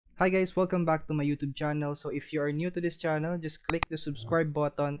Hi guys, welcome back to my YouTube channel. So if you are new to this channel, just click the subscribe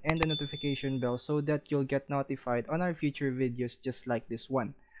button and the notification bell so that you'll get notified on our future videos just like this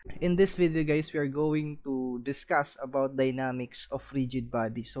one. In this video guys, we are going to discuss about dynamics of rigid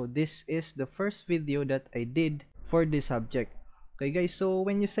body. So this is the first video that I did for this subject. Okay guys, so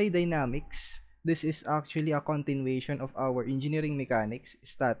when you say dynamics, this is actually a continuation of our engineering mechanics,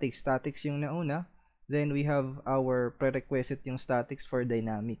 statics. Statics yung nauna. Then we have our prerequisite yung statics for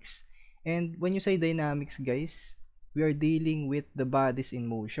dynamics. And when you say dynamics guys, we are dealing with the bodies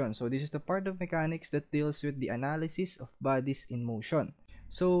in motion. So this is the part of mechanics that deals with the analysis of bodies in motion.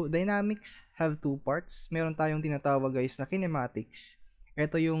 So dynamics have two parts. Meron tayong tinatawag guys na kinematics.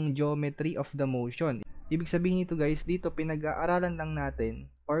 Ito yung geometry of the motion. Ibig sabihin nito guys, dito pinag-aaralan lang natin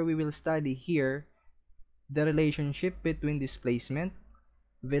or we will study here the relationship between displacement,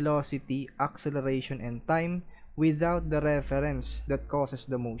 velocity, acceleration, and time without the reference that causes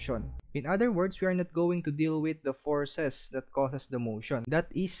the motion. In other words, we are not going to deal with the forces that causes the motion.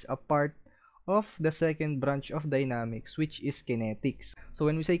 That is a part of the second branch of dynamics, which is kinetics. So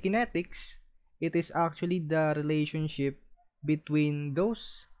when we say kinetics, it is actually the relationship between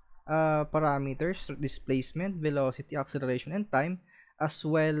those parameters, displacement, velocity, acceleration, and time, as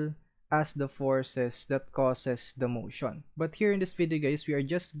well as the forces that causes the motion. But here in this video guys, we are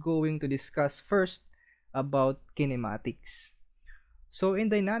just going to discuss first about kinematics. So in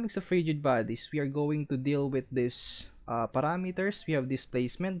dynamics of rigid bodies, we are going to deal with these parameters. We have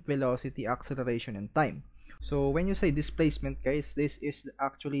displacement, velocity, acceleration, and time. So when you say displacement guys, this is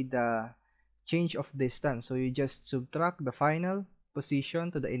actually the change of distance. So you just subtract the final position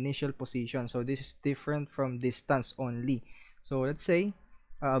to the initial position. So this is different from distance only. So let's say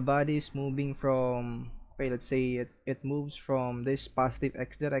a body is moving from, okay, let's say it moves from this positive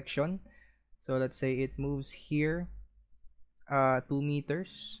x direction. So let's say it moves here 2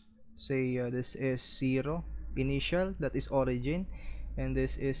 meters. Say this is 0 initial, that is origin, and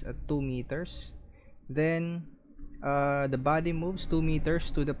this is at 2 meters. Then the body moves 2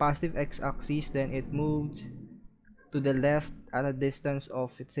 meters to the positive x-axis, then it moves to the left at a distance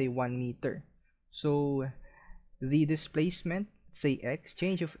of, let's say, 1 meter. So the displacement, say x,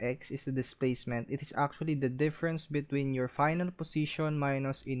 change of x is the displacement. It is actually the difference between your final position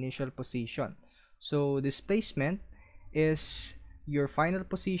minus initial position. So displacement is your final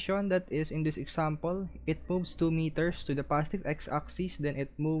position, that is in this example it moves 2 meters to the positive x-axis, then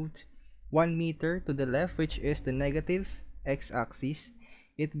it moved 1 meter to the left, which is the negative x-axis.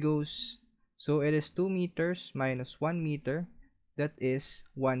 It goes, so it is 2 meters minus 1 meter, that is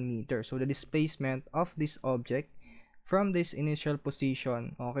 1 meter. So the displacement of this object from this initial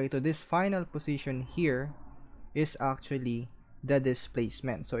position, okay, to this final position here is actually the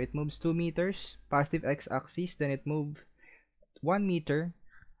displacement. So it moves 2 meters, positive x-axis, then it moves 1 meter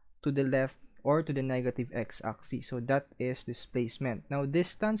to the left or to the negative x-axis. So that is displacement. Now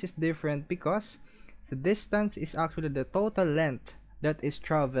distance is different because the distance is actually the total length that is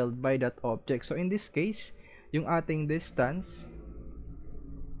traveled by that object. So in this case, yung ating distance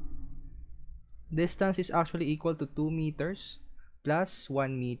is actually equal to 2 meters plus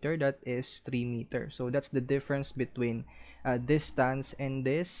 1 meter, that is 3 meters. So that's the difference between distance and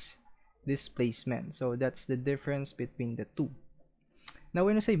this displacement. So that's the difference between the two. Now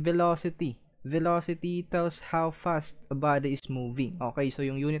when you say velocity, velocity tells how fast a body is moving. Okay, so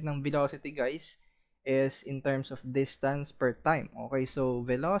yung unit ng velocity guys is in terms of distance per time. Okay, so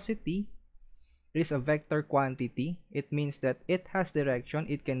velocity is a vector quantity. It means that it has direction.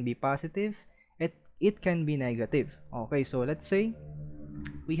 It can be positive, it can be negative. Okay, so let's say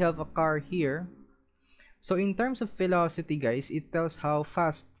we have a car here. So in terms of velocity guys, it tells how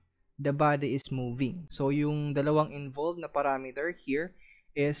fast the body is moving. So yung dalawang involved na parameter here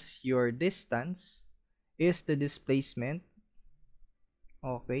is your distance, is the displacement.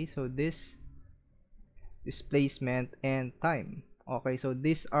 Okay, so this displacement and time. Okay, so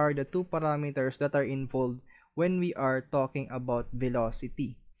these are the two parameters that are involved when we are talking about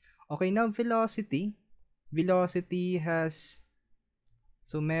velocity. Okay, now velocity has,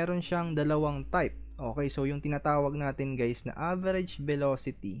 so meron siyang dalawang type. Okay, so yung tinatawag natin guys na average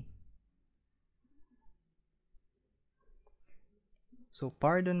velocity. So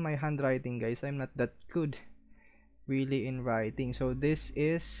pardon my handwriting guys, I'm not that good really in writing. So this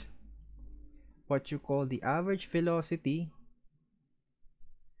is what you call the average velocity,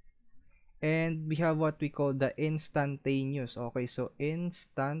 and we have what we call the instantaneous. Okay, so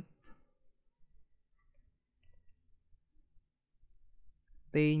instantaneous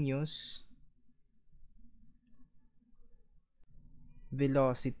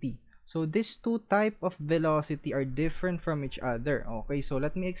velocity. So these two type of velocity are different from each other. Okay, so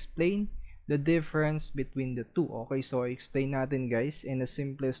let me explain the difference between the two. Okay, so explain natin guys in the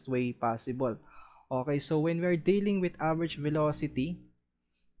simplest way possible. Okay, so when we're dealing with average velocity,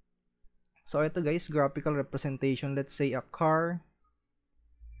 so ito guys, graphical representation, let's say a car.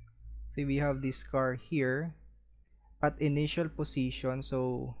 Say we have this car here at initial position.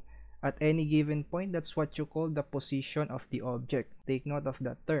 So at any given point, that's what you call the position of the object. Take note of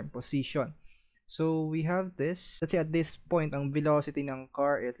that term, position. So we have this, let's say at this point, ang velocity ng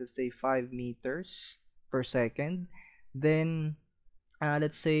car is, let's say, 5 meters per second. Then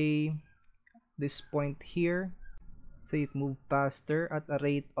let's say this point here, say it moved faster at a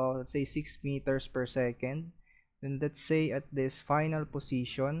rate of, let's say, 6 meters per second. Then let's say at this final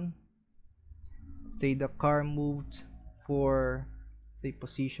position, say the car moved for, say,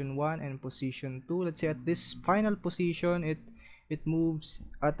 position 1 and position 2. Let's say at this final position, it moves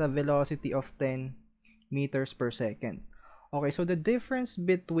at a velocity of 10 meters per second. Okay, so the difference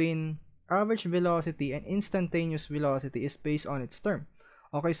between average velocity and instantaneous velocity is based on its term.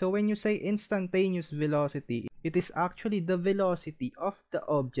 Okay, so when you say instantaneous velocity, it is actually the velocity of the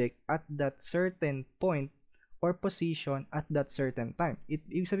object at that certain point or position at that certain time.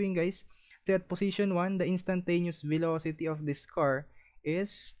 Ibig sabihin guys, at position 1, the instantaneous velocity of this car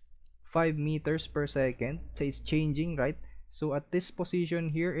is 5 meters per second. So it's changing, right? So at this position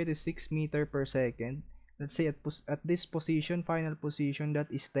here, it is 6 meters per second. Let's say at this position, final position, that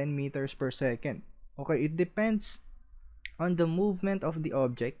is 10 meters per second. Okay, it depends on the movement of the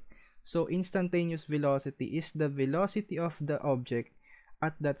object. So instantaneous velocity is the velocity of the object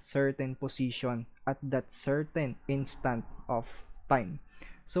at that certain position, at that certain instant of time.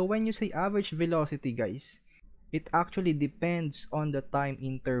 So when you say average velocity guys, it actually depends on the time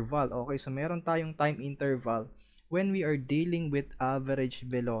interval. Okay, so meron tayong time interval when we are dealing with average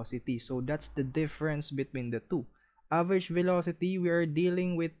velocity. So that's the difference between the two. Average velocity, we are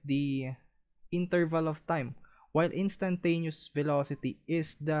dealing with the interval of time, while instantaneous velocity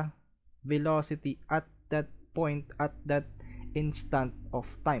is the velocity at that point, at that instant of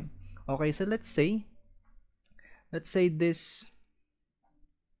time. Okay, so let's say that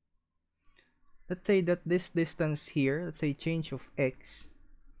this distance here, let's say change of x.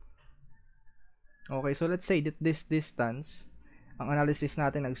 Okay, so let's say that this distance, ang analysis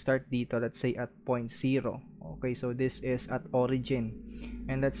natin nag-start dito, let's say at point 0. Okay, so this is at origin.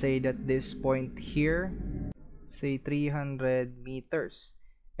 And let's say that this point here, say 300 meters.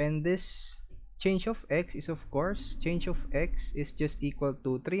 And this change of x is, of course, change of x is just equal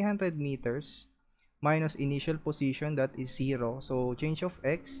to 300 meters minus initial position, that is 0. So change of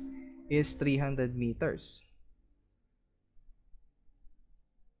x is 300 meters.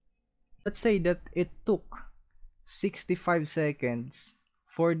 Let's say that it took 65 seconds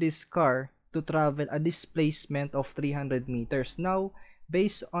for this car to travel a displacement of 300 meters. Now,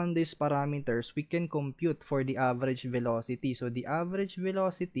 based on these parameters, we can compute for the average velocity. So the average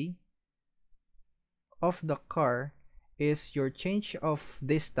velocity of the car is your change of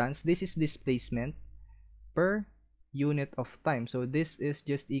distance, this is displacement, per unit of time. So this is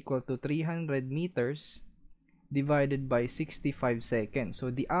just equal to 300 meters divided by 65 seconds. So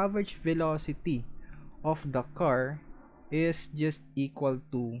the average velocity of the car is just equal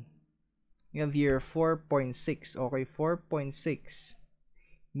to, we have here 4.6. Okay, 4.6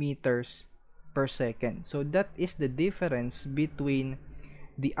 meters per second. So that is the difference between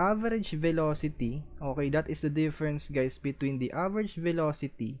the average velocity. Okay, that is the difference guys between the average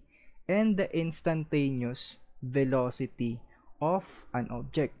velocity and the instantaneous velocity of an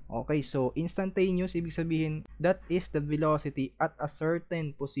object. Okay, so instantaneous, ibig sabihin, that is the velocity at a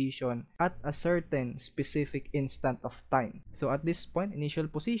certain position at a certain specific instant of time. So at this point, initial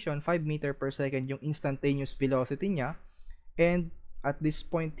position, 5 meter per second yung instantaneous velocity niya. And at this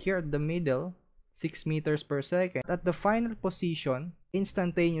point here, at the middle, 6 meters per second. At the final position,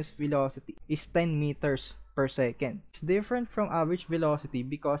 instantaneous velocity is 10 meters per second. It's different from average velocity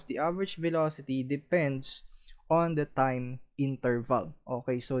because the average velocity depends on the time interval.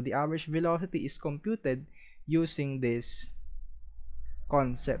 Okay, so the average velocity is computed using this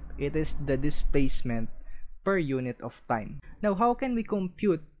concept. It is the displacement per unit of time. Now, how can we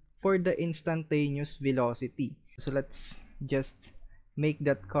compute for the instantaneous velocity? So let's just make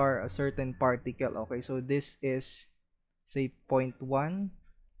that car a certain particle. Okay, so this is, say, point 1,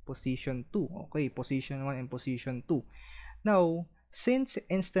 position 2. Okay, position 1 and position 2. Now, since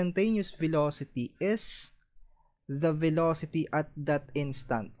instantaneous velocity is the velocity at that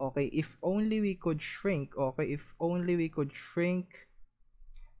instant, okay, if only we could shrink, okay, if only we could shrink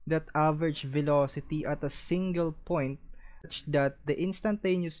that average velocity at a single point such that the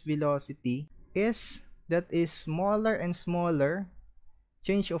instantaneous velocity is smaller and smaller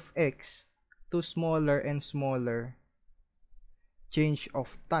change of x to smaller and smaller change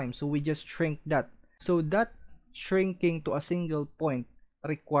of time. So we just shrink that. So that shrinking to a single point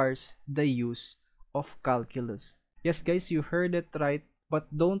requires the use of calculus. Yes guys, you heard it right, but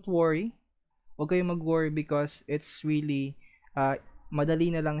don't worry. Huwag kayong mag-worry because it's really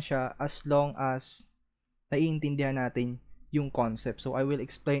madali na lang siya as long as naiintindihan natin yung concept. So I will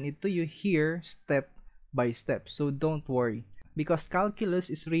explain it to you here step by step. So don't worry because calculus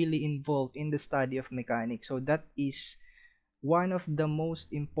is really involved in the study of mechanics. So that is one of the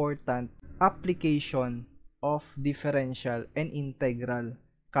most important application of differential and integral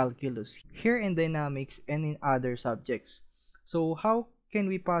calculus here in dynamics and in other subjects. So how can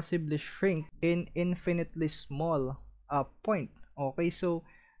we possibly shrink in infinitely small point? Okay, so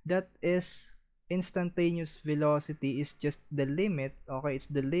that is instantaneous velocity is just the limit. Okay, it's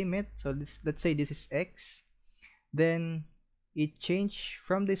the limit. So let's say this is x, then it change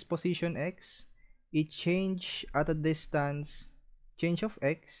from this position x, it change at a distance change of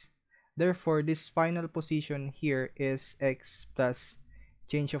x, therefore this final position here is x plus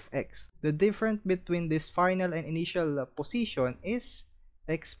change of x. The difference between this final and initial position is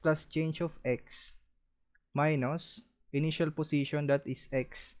x plus change of x minus initial position, that is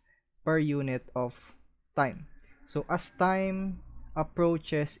x per unit of time. So as time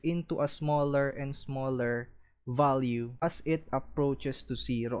approaches into a smaller and smaller value as it approaches to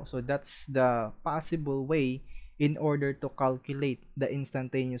 0. So that's the possible way in order to calculate the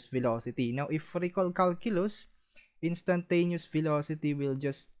instantaneous velocity. Now if recall calculus, instantaneous velocity will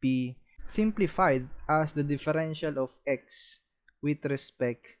just be simplified as the differential of x with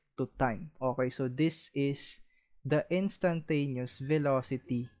respect to time. Okay, so this is the instantaneous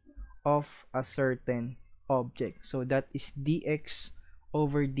velocity of a certain object. So that is dx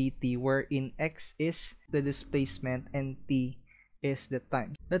over dt, wherein x is the displacement and t is the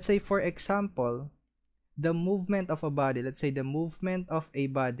time. Let's say for example, the movement of a body, let's say the movement of a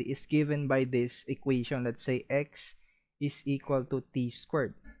body is given by this equation. Let's say x is equal to t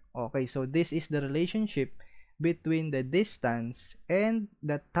squared. Okay, so this is the relationship between the distance and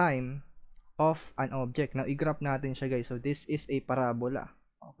the time of an object. Now, i-graph natin siya guys. So this is a parabola.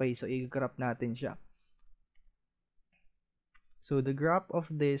 Okay, so i-graph natin siya. So the graph of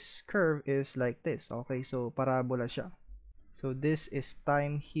this curve is like this. Okay, so parabola siya. So this is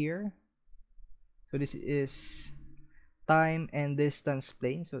time here. So this is time and distance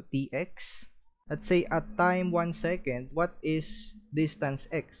plane. So tx. Let's say at time 1 second, what is distance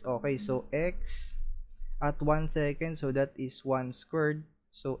x? Okay, so x at 1 second, so that is 1 squared.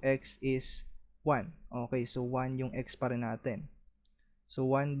 So x is 1. Okay, so 1 yung x pa rin natin. So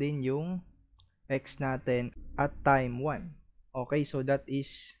 1 din yung x natin at time 1. Okay, so that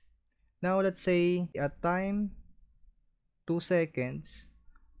is, now let's say at time 2 seconds,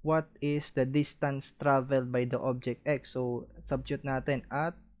 what is the distance traveled by the object x? So substitute natin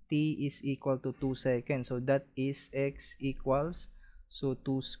at t is equal to 2 seconds. So that is x equals, so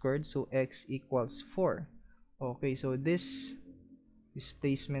 2 squared, so x equals 4. Okay, so this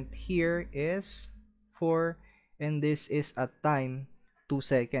displacement here is 4 and this is at time 2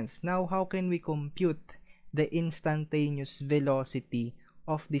 seconds. Now, how can we compute the instantaneous velocity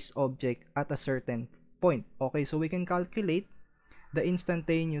of this object at a certain point? Okay, so we can calculate the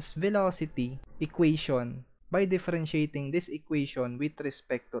instantaneous velocity equation by differentiating this equation with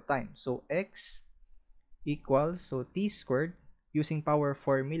respect to time. So x equals, so t squared, using power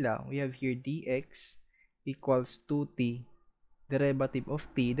formula, we have here dx equals 2t, derivative of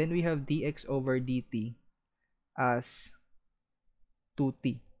t, then we have dx over dt as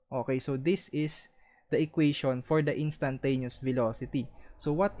 2t. Okay, so this is the equation for the instantaneous velocity.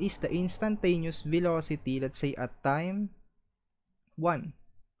 So what is the instantaneous velocity, let's say at time 1?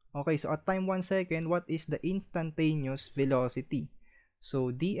 Okay, so at time 1 second, what is the instantaneous velocity?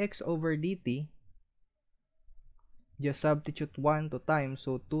 So dx over dt, just substitute 1 to time,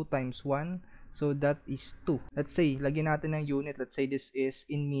 so 2 times 1, so that is 2. Let's say, lagyan natin ng unit, let's say this is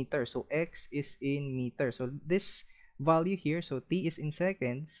in meter, so x is in meter. So this value here, so t is in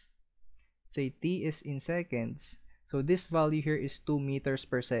seconds, say t is in seconds, so this value here is 2 meters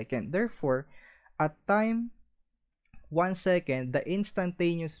per second. Therefore, at time 1 second, the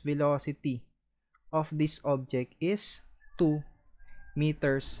instantaneous velocity of this object is 2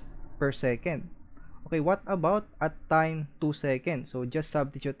 meters per second. Okay, what about at time 2 seconds? So just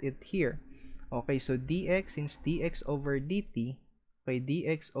substitute it here. Okay, so dx, since dx over dt, okay,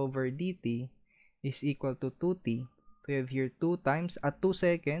 dx over dt is equal to 2t. So we have here 2 times at 2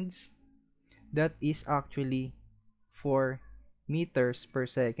 seconds, that is actually 4 meters per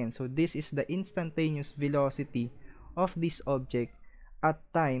second. So this is the instantaneous velocity of this object at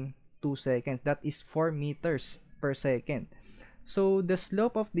time 2 seconds. That is 4 meters per second. So the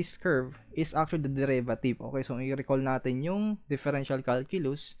slope of this curve is actually the derivative. Okay, so i-recall natin yung differential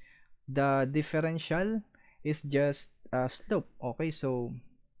calculus. The differential is just slope. Okay, so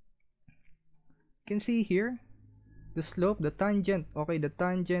you can see here the slope, the tangent. Okay, the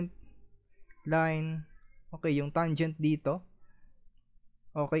tangent line, okay, yung tangent dito,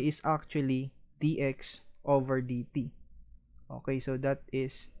 okay, is actually dx over dt. Okay, so that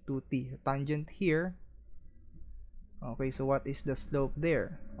is 2t. Tangent here. Okay, so what is the slope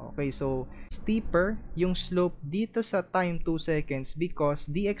there? Okay, so steeper yung slope dito sa time 2 seconds because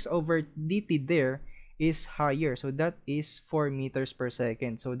dx over dt there is higher. So that is 4 meters per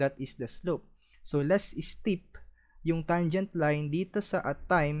second. So that is the slope. So less steep yung tangent line dito sa at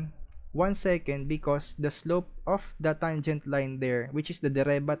time 1 second because the slope of the tangent line there, which is the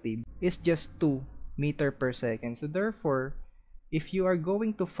derivative, is just 2 meter per second. So therefore, if you are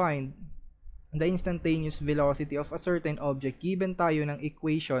going to find the instantaneous velocity of a certain object, given tayo ng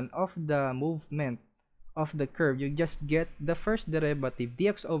equation of the movement of the curve, you just get the first derivative,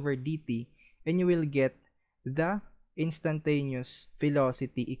 dx over dt, and you will get the instantaneous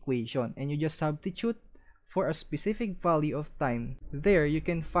velocity equation. And you just substitute for a specific value of time. There, you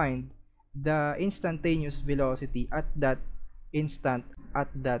can find the instantaneous velocity at that instant,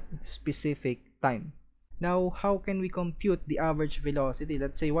 at that specific time. Now, how can we compute the average velocity?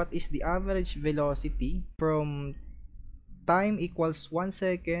 Let's say, what is the average velocity from time equals 1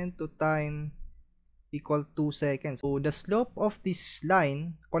 second to time equal 2 seconds? So, the slope of this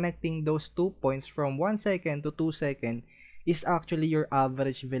line connecting those 2 points from 1 second to 2 seconds is actually your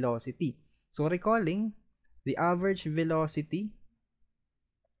average velocity. So, recalling, the average velocity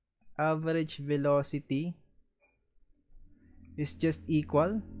is just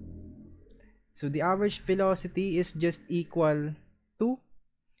equal. So the average velocity is just equal to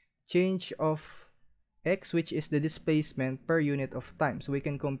change of x, which is the displacement per unit of time. So we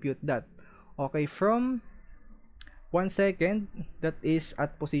can compute that. Okay, from 1 second, that is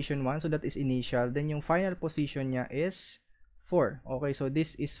at position 1, so that is initial. Then yung final position niya is 4. Okay, so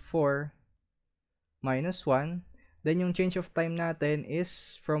this is 4 minus 1. Then yung change of time natin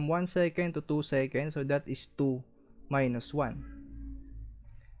is from 1 second to 2 seconds, so that is 2 minus 1.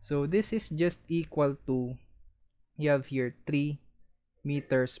 So this is just equal to, you have here 3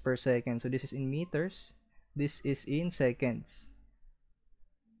 meters per second. So this is in meters, this is in seconds.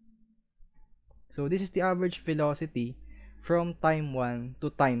 So this is the average velocity from time 1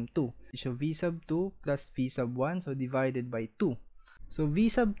 to time 2. So v sub 2 plus v sub 1, so divided by 2. So v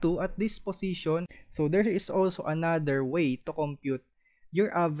sub 2 at this position, so there is also another way to compute your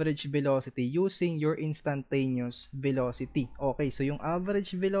average velocity using your instantaneous velocity. Okay, so yung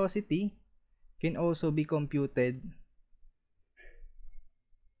average velocity can also be computed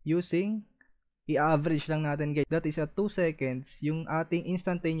using, i-average lang natin guys, that is at 2 seconds, yung ating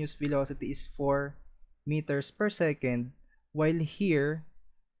instantaneous velocity is 4 meters per second, while here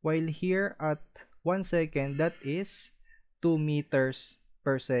at 1 second, that is 2 meters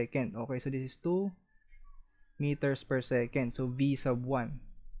per second. Okay, so this is 2 meters per second. So v sub 1.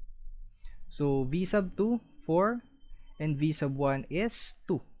 So v sub 2, 4, and v sub 1 is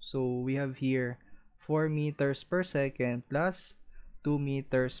 2. So we have here 4 meters per second plus 2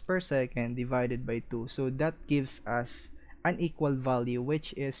 meters per second divided by 2. So that gives us an equal value,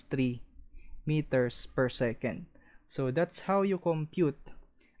 which is 3 meters per second. So that's how you compute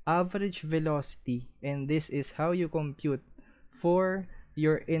average velocity, and this is how you compute for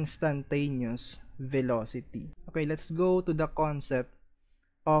your instantaneous velocity. Okay, let's go to the concept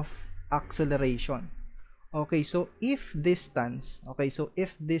of acceleration. Okay, so if distance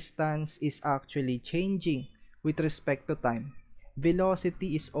is actually changing with respect to time,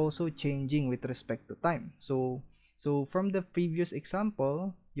 velocity is also changing with respect to time. So from the previous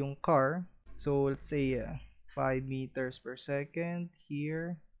example, yung car, so let's say 5 meters per second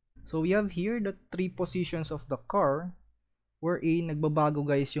here. So we have here the 3 positions of the car wherein nagbabago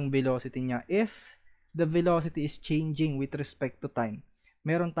guys yung velocity niya if the velocity is changing with respect to time.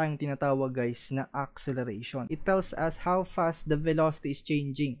 Meron tayong tinatawag guys na acceleration. It tells us how fast the velocity is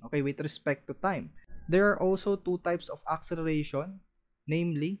changing, okay, with respect to time. There are also 2 types of acceleration,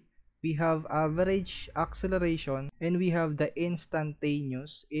 namely, we have average acceleration and we have the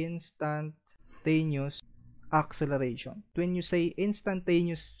instantaneous acceleration. When you say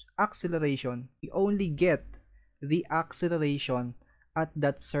instantaneous acceleration, we only get the acceleration at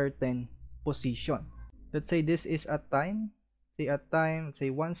that certain position. Let's say this is at time, let's say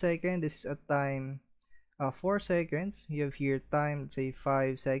 1 second, this is at time 4 seconds. We have here time, let's say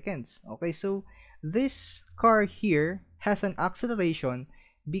 5 seconds. Okay, so this car here has an acceleration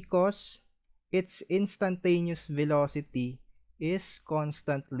because its instantaneous velocity is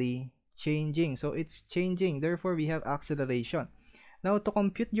constantly changing. So it's changing, therefore we have acceleration. Now to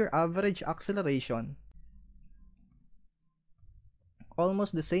compute your average acceleration,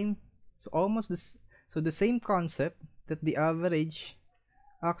 almost the same, so the same concept, that the average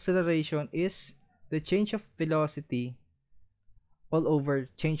acceleration is the change of velocity all over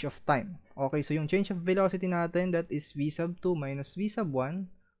change of time. Okay, so yung change of velocity natin, that is v sub 2 minus v sub 1,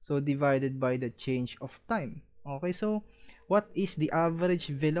 so divided by the change of time. Okay, so what is the average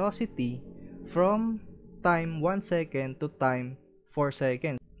velocity from time 1 second to time 4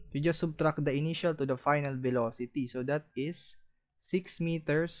 seconds? You just subtract the initial to the final velocity, so that is 6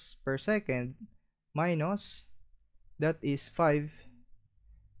 meters per second minus, that is 5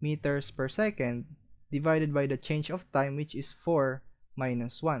 meters per second, divided by the change of time, which is 4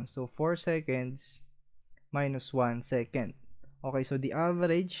 minus 1. So 4 seconds minus 1 second. Okay, so the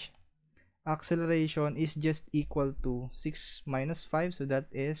average acceleration is just equal to 6 minus 5. So that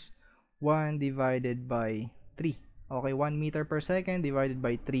is 1 divided by 3. Okay, 1 meter per second divided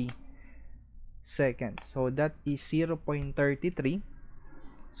by 3 seconds. So that is 0.33.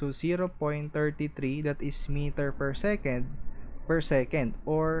 So 0.33, that is meter per second,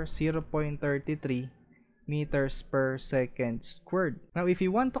 or 0.33 meters per second squared. Now if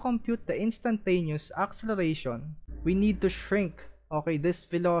you want to compute the instantaneous acceleration, we need to shrink, okay, this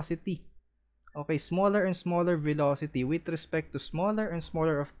velocity, okay, smaller and smaller velocity with respect to smaller and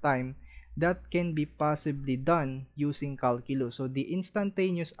smaller of time. That can be possibly done using calculus. So the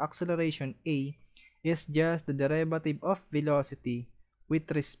instantaneous acceleration A is just the derivative of velocity with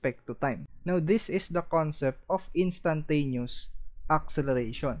respect to time. Now this is the concept of instantaneous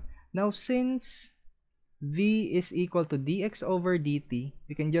acceleration. Now since v is equal to dx over dt,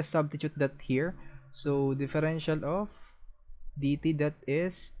 we can just substitute that here. So differential of dt, that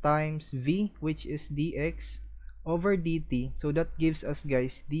is times v, which is dx over dt. So that gives us,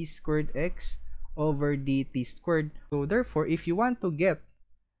 guys, d squared x over dt squared. So therefore, if you want to get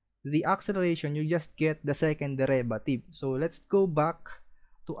the acceleration, you just get the second derivative. So let's go back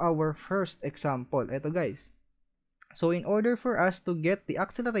to our first example. Ito, guys. So in order for us to get the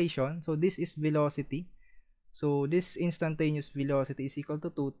acceleration, so this is velocity. So this instantaneous velocity is equal to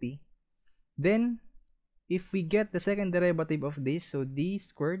 2t. Then if we get the second derivative of this, so d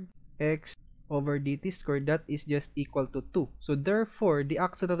squared x over dt squared, that is just equal to 2. So therefore, the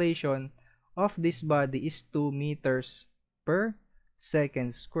acceleration of this body is 2 meters per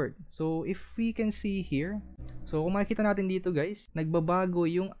second squared. So if we can see here, so kung makikita natin dito, guys, nagbabago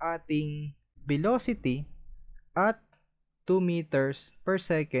yung ating velocity at 2 meters per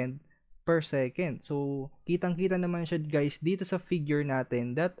second per second. So kitang-kita naman siya, guys, dito sa figure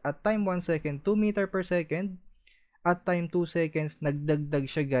natin, that at time 1 second 2 meter per second, at time 2 seconds nagdagdag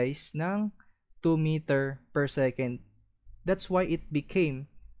siya, guys, ng 2 meter per second. That's why it became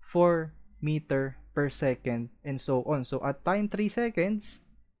 4 meter per second, and so on. So at time 3 seconds,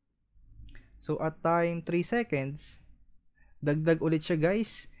 dagdag ulit siya,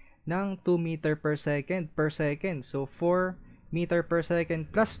 guys, ng 2 meter per second per second. So 4 meter per second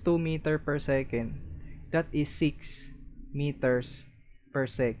plus 2 meter per second, that is 6 meters per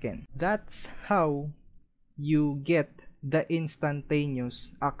second. That's how you get the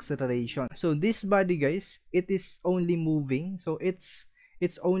instantaneous acceleration. So this body, guys, it is only moving. So it's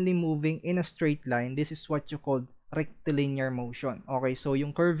only moving in a straight line. This is what you call rectilinear motion. Okay, so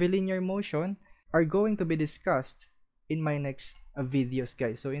yung curvilinear motion are going to be discussed in my next videos,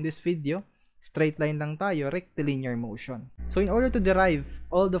 guys. So in this video, straight line lang tayo, rectilinear motion. So in order to derive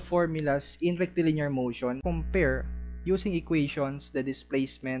all the formulas in rectilinear motion, compare using equations the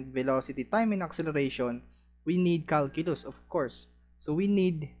displacement, velocity, time, and acceleration, we need calculus, of course. So we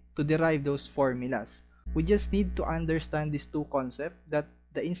need to derive those formulas. We just need to understand these two concepts, that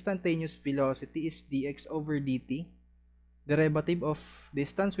the instantaneous velocity is dx over dt, derivative of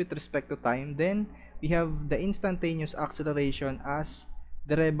distance with respect to time. Then we have the instantaneous acceleration as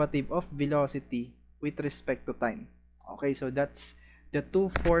derivative of velocity with respect to time. Okay, so that's the two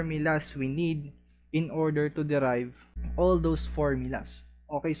formulas we need in order to derive all those formulas.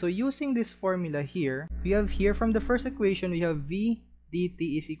 Okay, so using this formula here, we have here from the first equation, we have v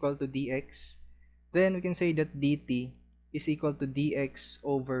dt is equal to dx. Then we can say that dt is equal to dx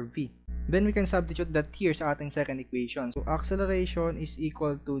over v. Then we can substitute that here sa ating second equation. So acceleration is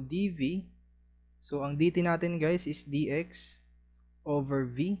equal to dv. So ang dt natin, guys, is dx over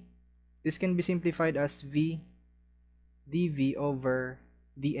v. This can be simplified as v dv over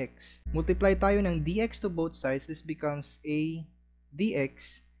dx. Multiply tayo ng dx to both sides. This becomes a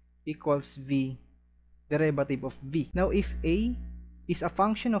dx equals v derivative of v. Now, if a is a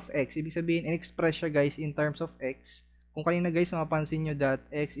function of x, ibig sabihin, in-express siya guys in terms of x. Kung kanina guys, mapapansin nyo that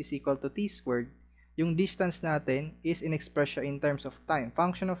x is equal to t squared, yung distance natin is in-express siya in terms of time.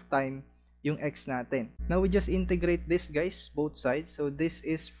 Function of time yung x natin. Now, we just integrate this guys, both sides. So, this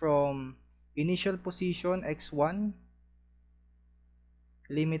is from initial position x1,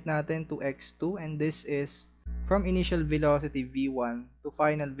 limit natin to x2, and this is from initial velocity v1 to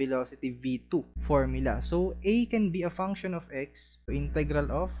final velocity v2 formula. So a can be a function of x. So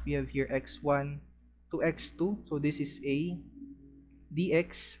integral of, you have here x1 to x2. So this is a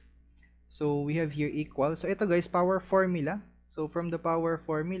dx. So we have here equal. So ito guys, power formula. So from the power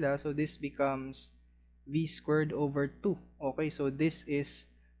formula, so this becomes v squared over 2. Okay, so this is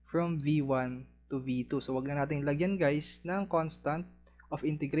from v1 to v2. So wag na natin lagyan guys ng constant of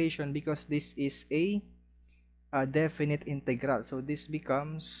integration because this is a definite integral. So this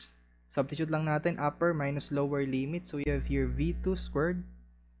becomes, substitute lang natin upper minus lower limit. So you have here v2 squared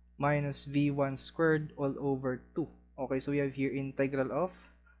minus v1 squared all over 2. Okay, so we have here integral of,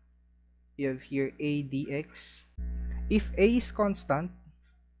 you have here a dx. If a is constant,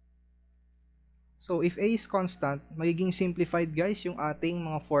 so if a is constant, magiging simplified guys yung ating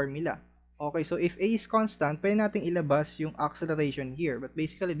mga formula. Okay, so if a is constant, pwede natin ilabas yung acceleration here. But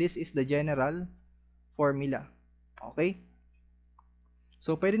basically, this is the general formula. Okay?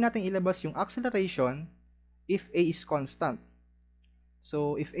 So, pwede natin ilabas yung acceleration if a is constant.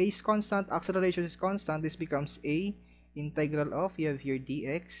 So, if a is constant, acceleration is constant, this becomes a integral of, you have here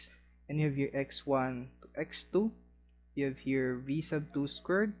dx, and you have here x1 to x2. You have here v sub 2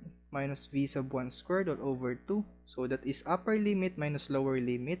 squared minus v sub 1 squared all over 2. So that is upper limit minus lower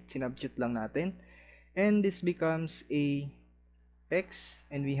limit. Sinubstitute lang natin. And this becomes a x.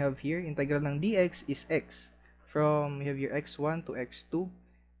 And we have here, integral ng dx is x. From, you have here x1 to x2.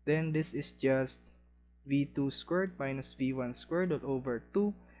 Then this is just v2 squared minus v1 squared all over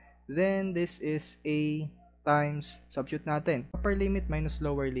 2. Then this is a times, substitute natin, upper limit minus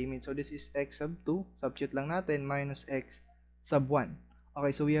lower limit. So this is x sub 2, substitute lang natin, minus x sub 1.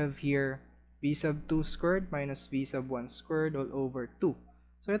 Okay, so we have here v sub 2 squared minus v sub 1 squared all over 2.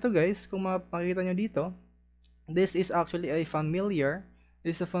 So ito guys, kung makikita nyo dito, this is actually a familiar,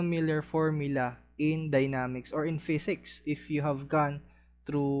 this is a familiar formula in dynamics or in physics if you have gone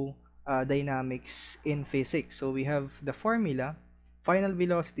through dynamics in physics. So we have the formula, final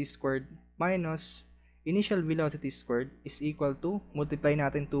velocity squared minus initial velocity squared is equal to, multiply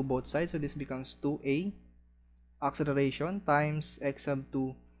natin to both sides, so this becomes 2a acceleration times x sub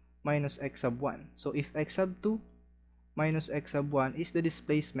 2 minus x sub 1. So if x sub 2 minus x sub 1 is the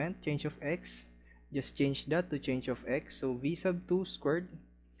displacement, change of x, just change that to change of x. So v sub 2 squared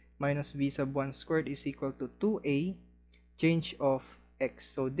minus v sub 1 squared is equal to 2a change of x.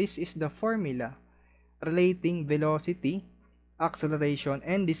 So this is the formula relating velocity, acceleration,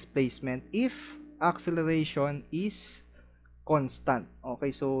 and displacement if acceleration is constant.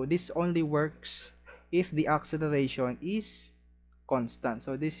 Okay, so this only works if the acceleration is constant.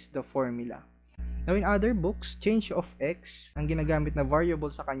 So this is the formula. Now in other books, change of x, ang ginagamit na variable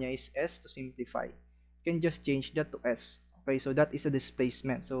sa kanya is s to simplify. You can just change that to s. Okay, so that is a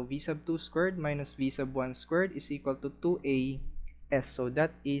displacement. So v sub 2 squared minus v sub 1 squared is equal to 2a s. So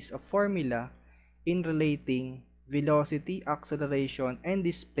that is a formula in relating velocity, acceleration, and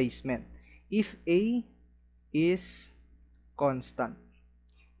displacement if a is constant.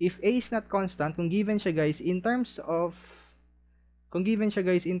 If a is not constant, kung given siya guys in terms of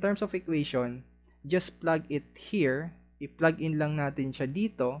equation, just plug it here, i-plug in lang natin siya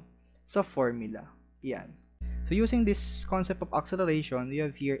dito sa formula. Yan. So using this concept of acceleration, we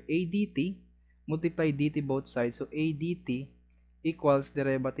have here a dt, multiply dt both sides. So a dt equals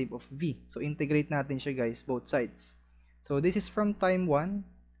derivative of v. So integrate natin siya guys, both sides. So this is from time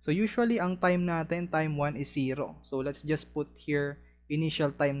 1. So usually ang time natin, time 1 is 0. So let's just put here,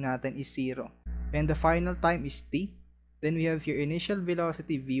 initial time natin is 0. And the final time is t. Then we have here initial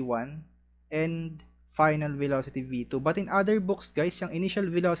velocity v1 and final velocity v2. But in other books guys, yung initial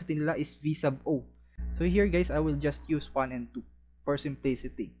velocity nila is v sub o. So here guys, I will just use 1 and 2 for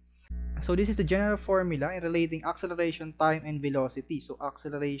simplicity. So this is the general formula in relating acceleration, time, and velocity. So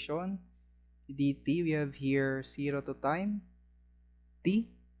acceleration, dt, we have here 0 to time, t.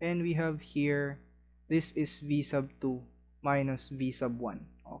 And we have here, this is v sub 2 minus v sub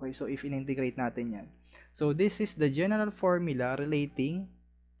 1. Okay, so if in-integrate natin yan. So this is the general formula relating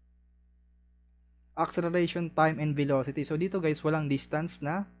acceleration, time, and velocity. So dito guys, walang distance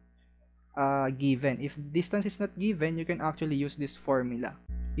na given. If distance is not given, you can actually use this formula.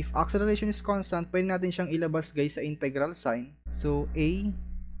 If acceleration is constant, pwede natin siyang ilabas guys sa integral sign. So a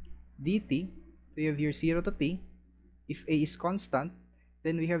dt, so you have here 0 to t. If a is constant,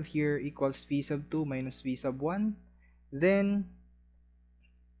 then we have here equals v sub 2 minus v sub 1. Then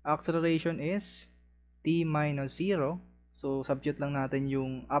acceleration is t minus 0. So substitute lang natin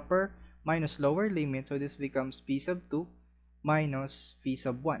yung upper minus lower limit. So this becomes v sub 2 minus v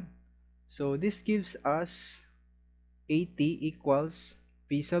sub 1. So this gives us at equals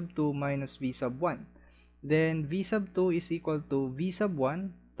v sub 2 minus v sub 1. Then v sub 2 is equal to v sub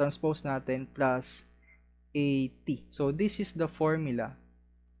 1, transpose natin, plus at. So this is the formula.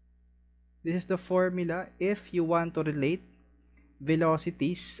 This is the formula if you want to relate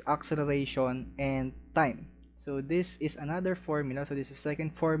velocities, acceleration, and time. So this is another formula. So this is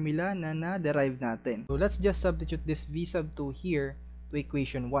second formula na na-derive natin. So let's just substitute this v sub 2 here to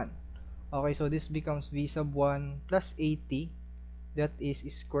equation 1. Okay, so this becomes v sub 1 plus at, that is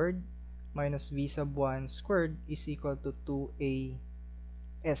squared, minus v sub 1 squared is equal to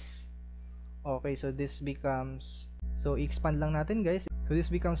 2as. Okay, so this becomes, so expand lang natin guys. So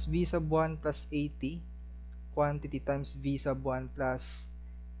this becomes v sub 1 plus at quantity times v sub 1 plus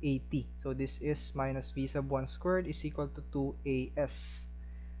at. So this is minus v sub 1 squared is equal to 2as.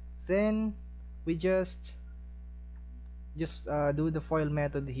 Then we just do the FOIL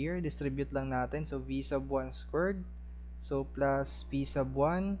method here. Distribute lang natin. So v sub 1 squared, so plus v sub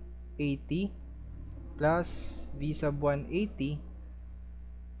 1 at plus v sub 1 at.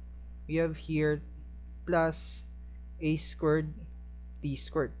 We have here plus a squared t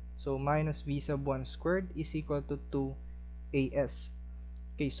squared. So minus v sub 1 squared is equal to 2as.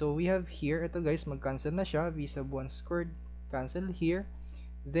 Okay, so we have here, ito guys, mag-cancel na siya. V sub 1 squared, cancel here.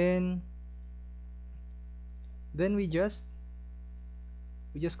 Then we just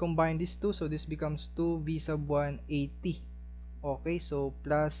combine these two. So this becomes 2 v sub 1 at. Okay, so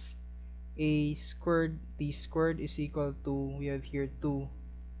plus a squared t squared is equal to, we have here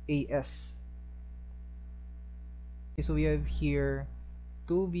 2as. Okay, so we have here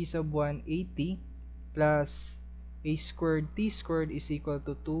 2 v sub 1 at plus a squared t squared is equal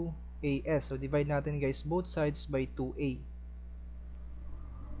to 2as. So divide natin guys both sides by 2a.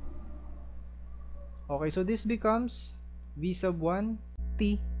 Okay, so this becomes v sub 1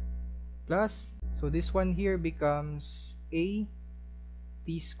 t plus, so this one here becomes a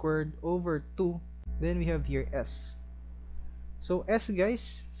t squared over 2. Then we have here s. So s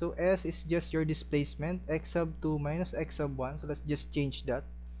guys, so s is just your displacement, x sub 2 minus x sub 1. So let's just change that.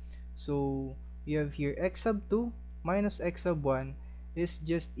 So you have here x sub 2 minus x sub 1 is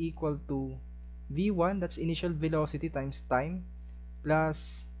just equal to v1, that's initial velocity times time,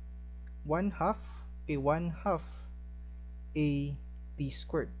 plus 1/2, okay, 1/2 a t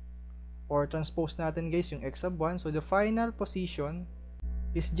squared. Or transpose natin guys yung x sub 1. So the final position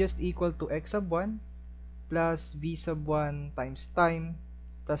is just equal to x sub 1 plus v sub 1 times time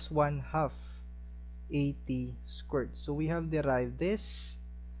plus 1/2 at squared. So we have derived this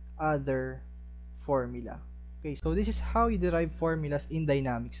other formula. Okay, so this is how you derive formulas in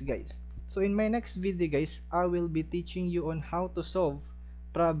dynamics guys. So in my next video guys, I will be teaching you on how to solve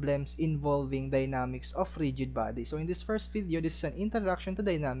problems involving dynamics of rigid body. So in this first video, this is an introduction to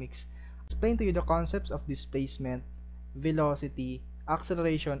dynamics. Explain to you the concepts of displacement, velocity,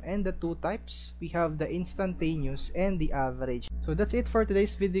 acceleration, and the two types. We have the instantaneous and the average. So that's it for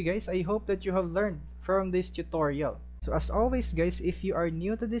today's video guys. I hope that you have learned from this tutorial. So as always guys, if you are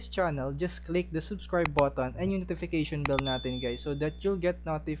new to this channel, just click the subscribe button and yung notification bell natin guys, so that you'll get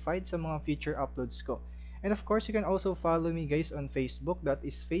notified sa mga future uploads ko. And of course, you can also follow me guys on Facebook. That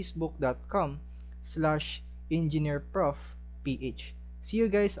is facebook.com/engineerprofph. See you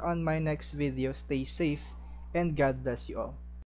guys on my next video. Stay safe and God bless you all.